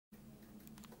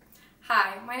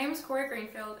Hi, my name is Cori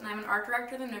Greenfield and I'm an art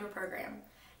director in the NOVA program.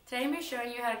 Today I'm going to be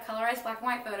showing you how to colorize black and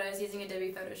white photos using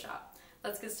Adobe Photoshop.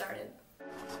 Let's get started. The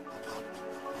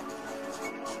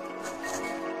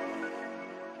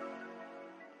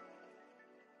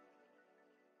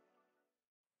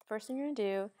first thing you're going to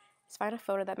do is find a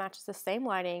photo that matches the same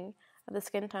lighting of the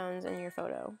skin tones in your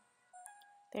photo.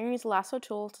 Then you're going to use the lasso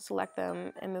tool to select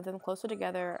them and move them closer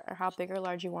together or how big or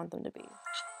large you want them to be.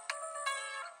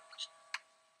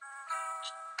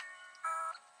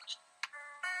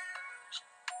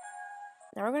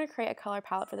 Now we're going to create a color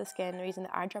palette for the skin using the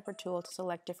eyedropper tool to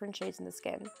select different shades in the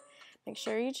skin. Make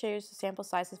sure you choose the sample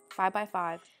size of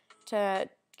 5x5 to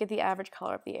get the average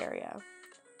color of the area.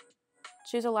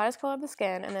 Choose the lightest color of the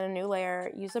skin and then a new layer.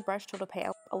 Use the brush tool to paint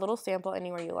a little sample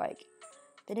anywhere you like.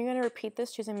 Then you're going to repeat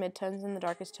this choosing midtones and the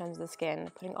darkest tones of the skin,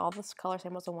 putting all the color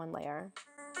samples in one layer.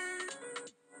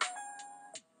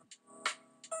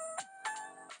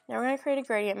 Now we're going to create a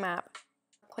gradient map.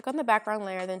 Click on the background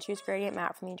layer, then choose Gradient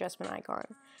Map from the adjustment icon.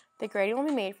 The gradient will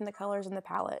be made from the colors in the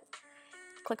palette.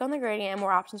 Click on the gradient and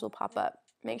more options will pop up.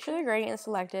 Make sure the gradient is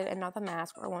selected and not the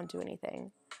mask or won't do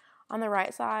anything. On the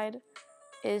right side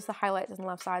is the highlights and the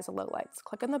left side is the lowlights.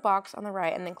 Click on the box on the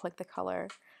right and then click the color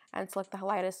and select the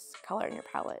lightest color in your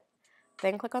palette.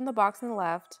 Then click on the box on the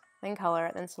left, then color,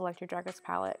 and then select your darkest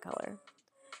palette color.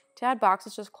 To add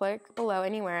boxes, just click below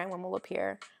anywhere and one will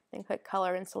appear. Then click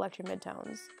color and select your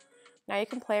midtones. Now you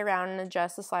can play around and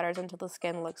adjust the sliders until the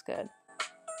skin looks good.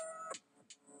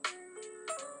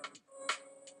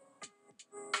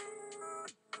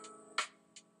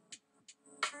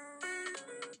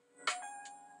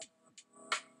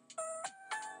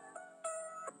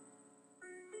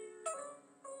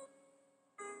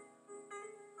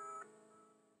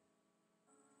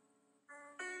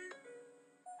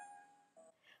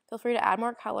 Feel free to add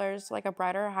more colors like a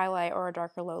brighter highlight or a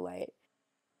darker low light.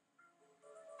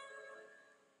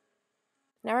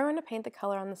 Now we're going to paint the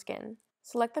color on the skin.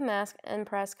 Select the mask and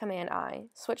press Command I.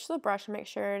 Switch to the brush and make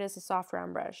sure it is a soft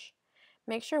round brush.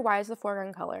 Make sure white is the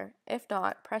foreground color. If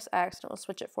not, press X and it will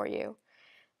switch it for you.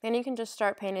 Then you can just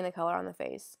start painting the color on the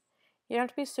face. You don't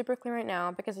have to be super clean right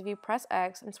now because if you press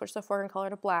X and switch the foreground color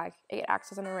to black, it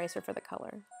acts as an eraser for the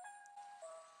color.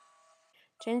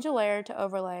 Change the layer to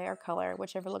overlay or color,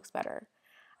 whichever looks better.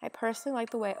 I personally like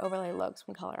the way overlay looks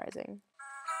when colorizing.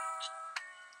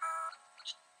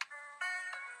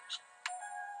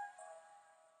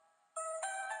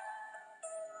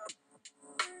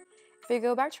 If we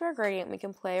go back to our gradient, we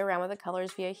can play around with the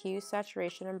colors via hue,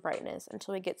 saturation, and brightness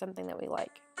until we get something that we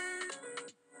like.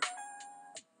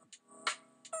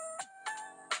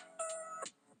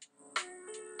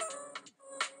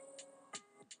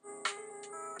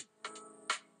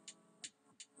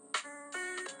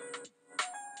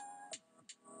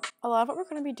 A lot of what we're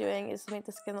going to be doing is to make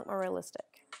the skin look more realistic.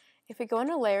 If we go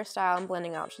into layer style and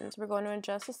blending options, we're going to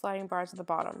adjust the sliding bars at the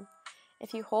bottom.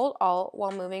 If you hold Alt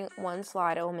while moving one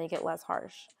slide, it will make it less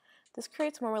harsh. This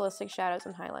creates more realistic shadows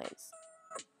and highlights.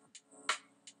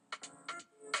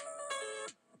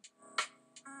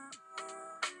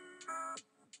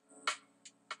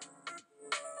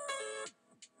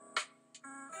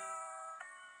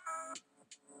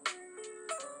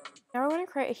 Now we're going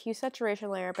to create a hue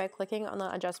saturation layer by clicking on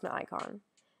the adjustment icon.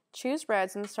 Choose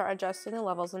reds and start adjusting the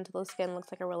levels until the skin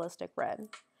looks like a realistic red.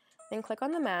 Then click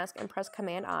on the mask and press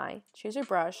Command I. Choose your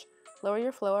brush, lower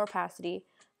your flow opacity,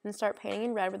 then start painting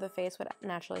in red where the face would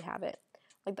naturally have it,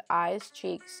 like the eyes,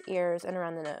 cheeks, ears, and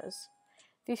around the nose.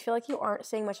 If you feel like you aren't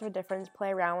seeing much of a difference,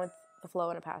 play around with the flow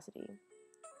and opacity.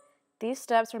 These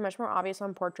steps are much more obvious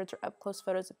on portraits or up-close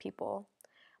photos of people.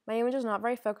 My image is not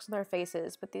very focused on their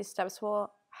faces, but these steps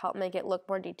will help make it look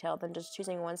more detailed than just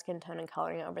choosing one skin tone and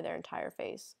coloring it over their entire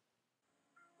face.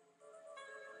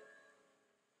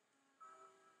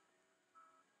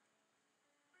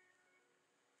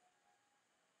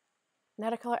 Now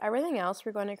to color everything else,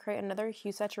 we're going to create another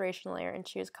hue saturation layer and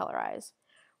choose Colorize.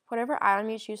 Whatever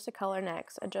item you choose to color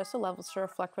next, adjust the levels to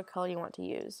reflect what color you want to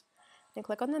use. Then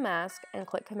click on the mask and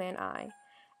click Command I,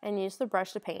 and use the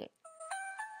brush to paint.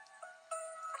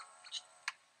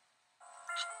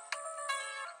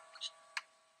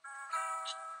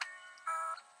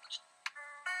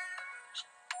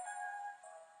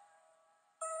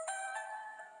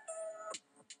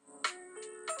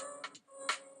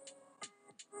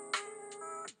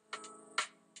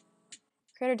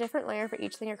 Create a different layer for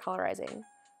each thing you're colorizing.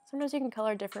 Sometimes you can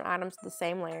color different items to the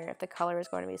same layer if the color is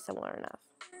going to be similar enough.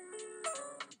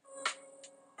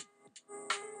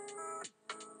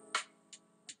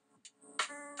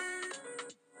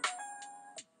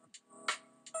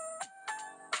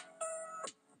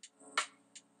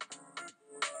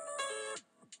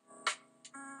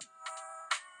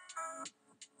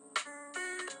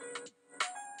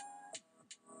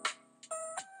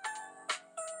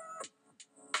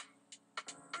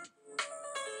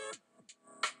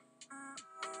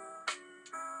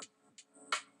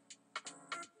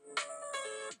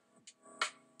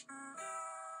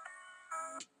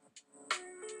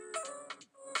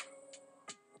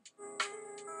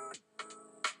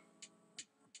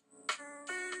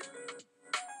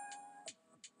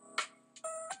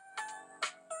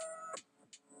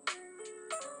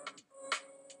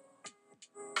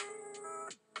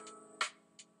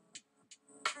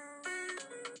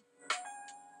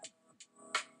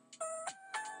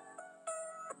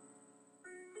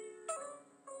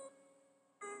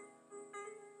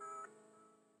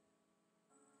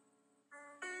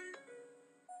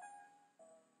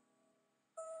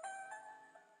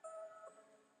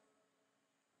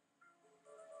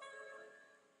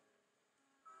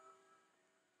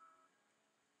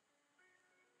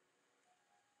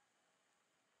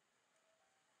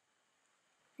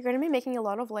 You're going to be making a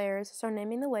lot of layers, so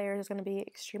naming the layers is going to be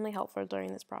extremely helpful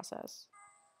during this process.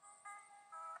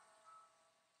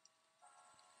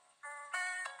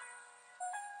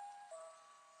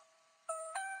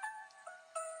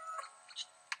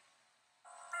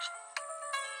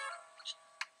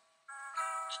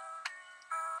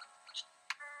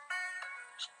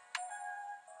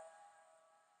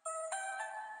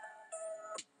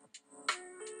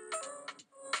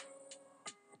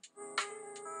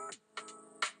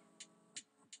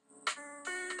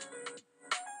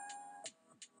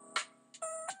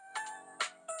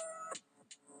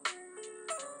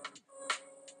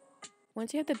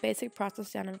 Once you have the basic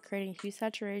process down of creating hue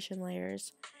saturation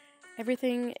layers,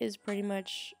 everything is pretty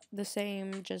much the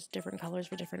same, just different colors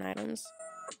for different items.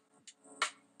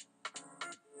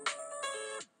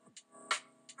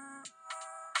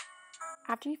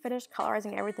 After you finish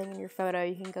colorizing everything in your photo,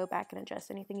 you can go back and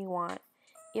adjust anything you want,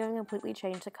 even completely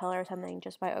change the color of something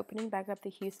just by opening back up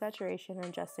the hue saturation and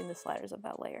adjusting the sliders of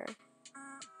that layer.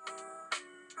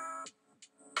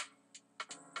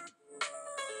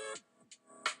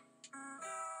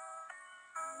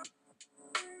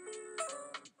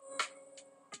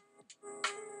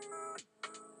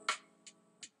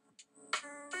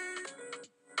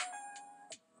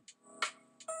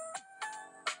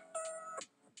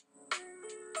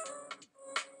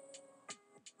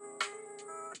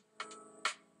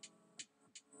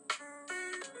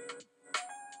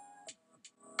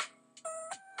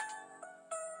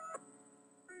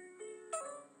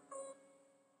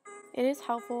 It is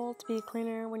helpful to be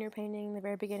cleaner when you're painting in the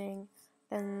very beginning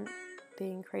than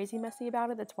being crazy messy about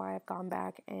it. That's why I've gone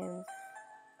back and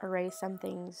erased some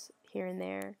things here and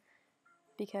there,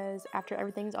 because after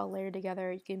everything's all layered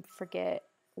together, you can forget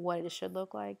what it should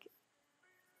look like.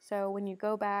 So when you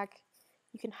go back,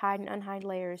 you can hide and unhide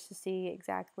layers to see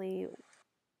exactly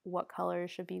what colors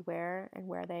should be where and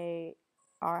where they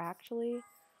are actually.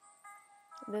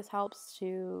 This helps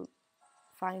to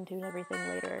fine-tune everything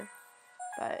later,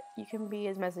 but you can be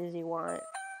as messy as you want.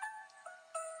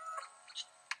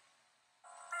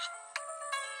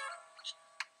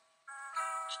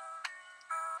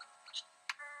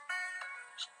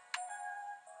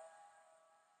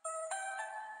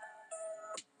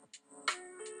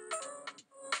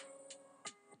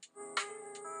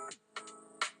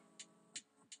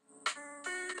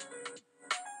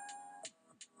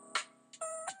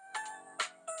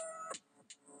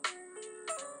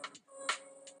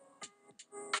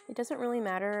 It doesn't really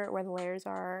matter where the layers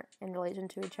are in relation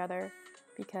to each other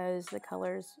because the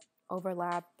colors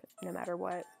overlap no matter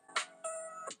what.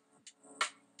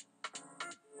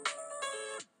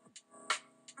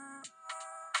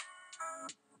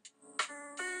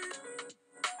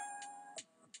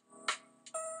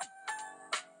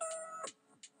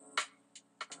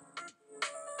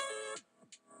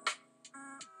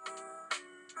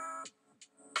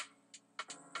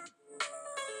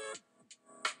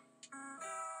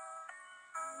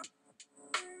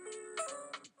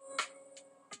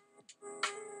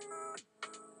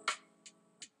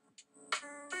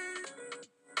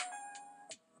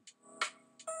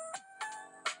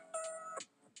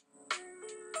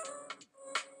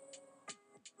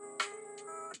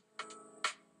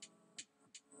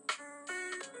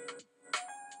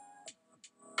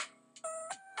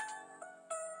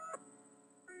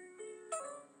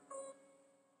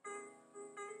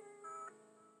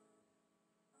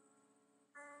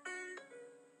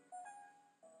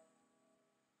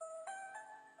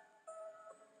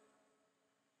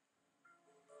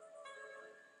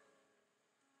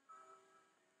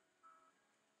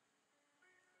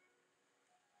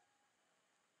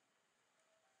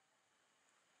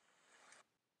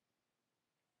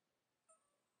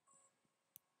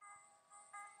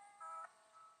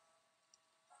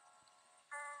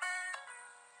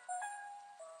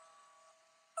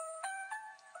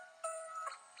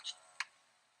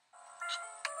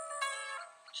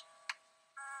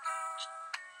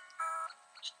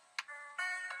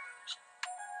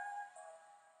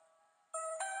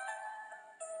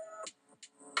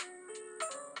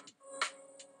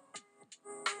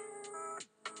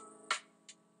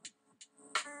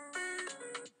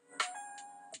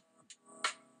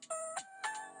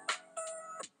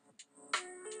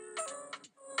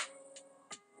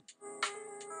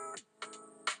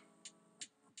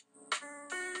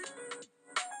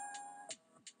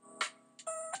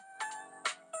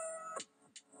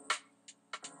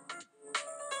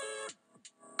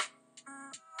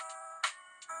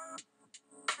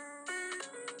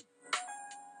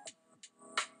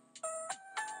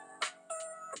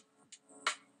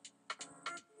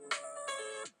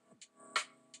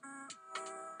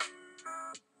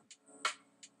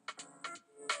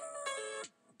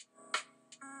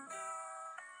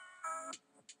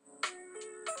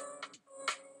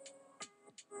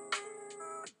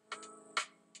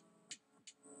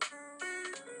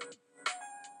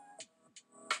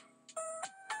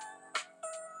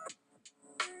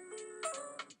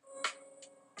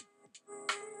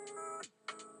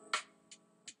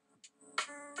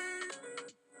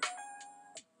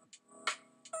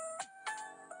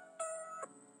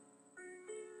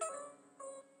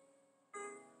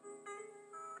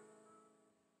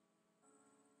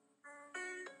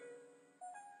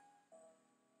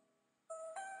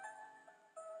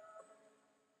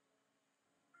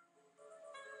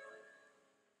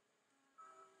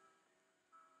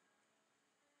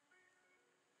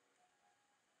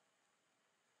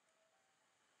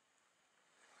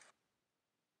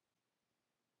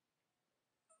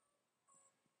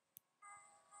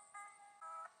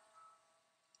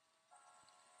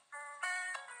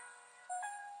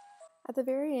 At the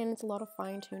very end, it's a lot of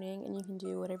fine tuning, and you can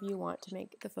do whatever you want to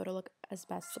make the photo look as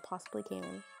best as it possibly can.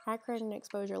 I created an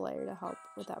exposure layer to help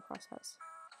with that process.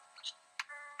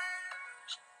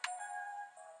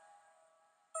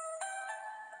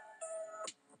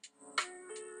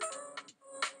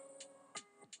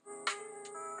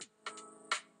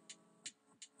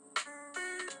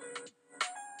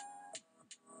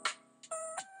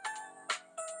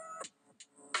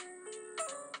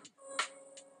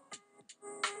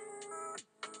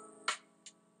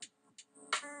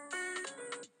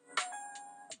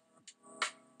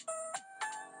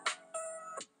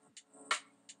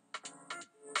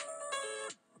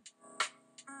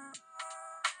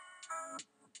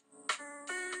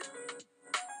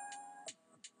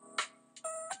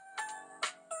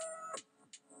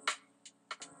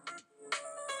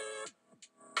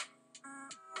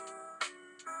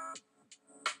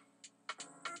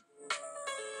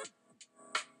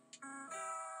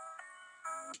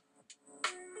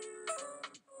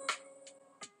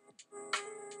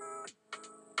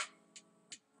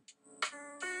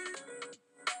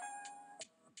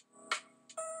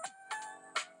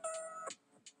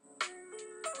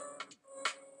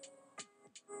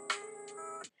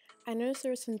 I noticed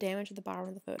there was some damage at the bottom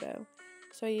of the photo,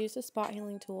 so I used a spot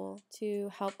healing tool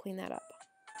to help clean that up.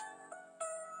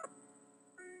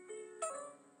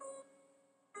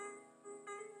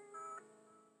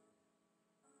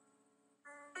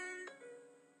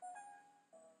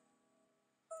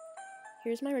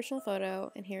 Here's my original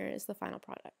photo, and here is the final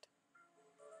product.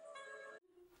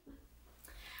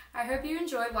 I hope you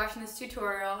enjoyed watching this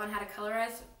tutorial on how to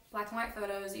colorize black and white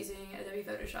photos using Adobe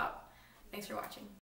Photoshop. Thanks for watching.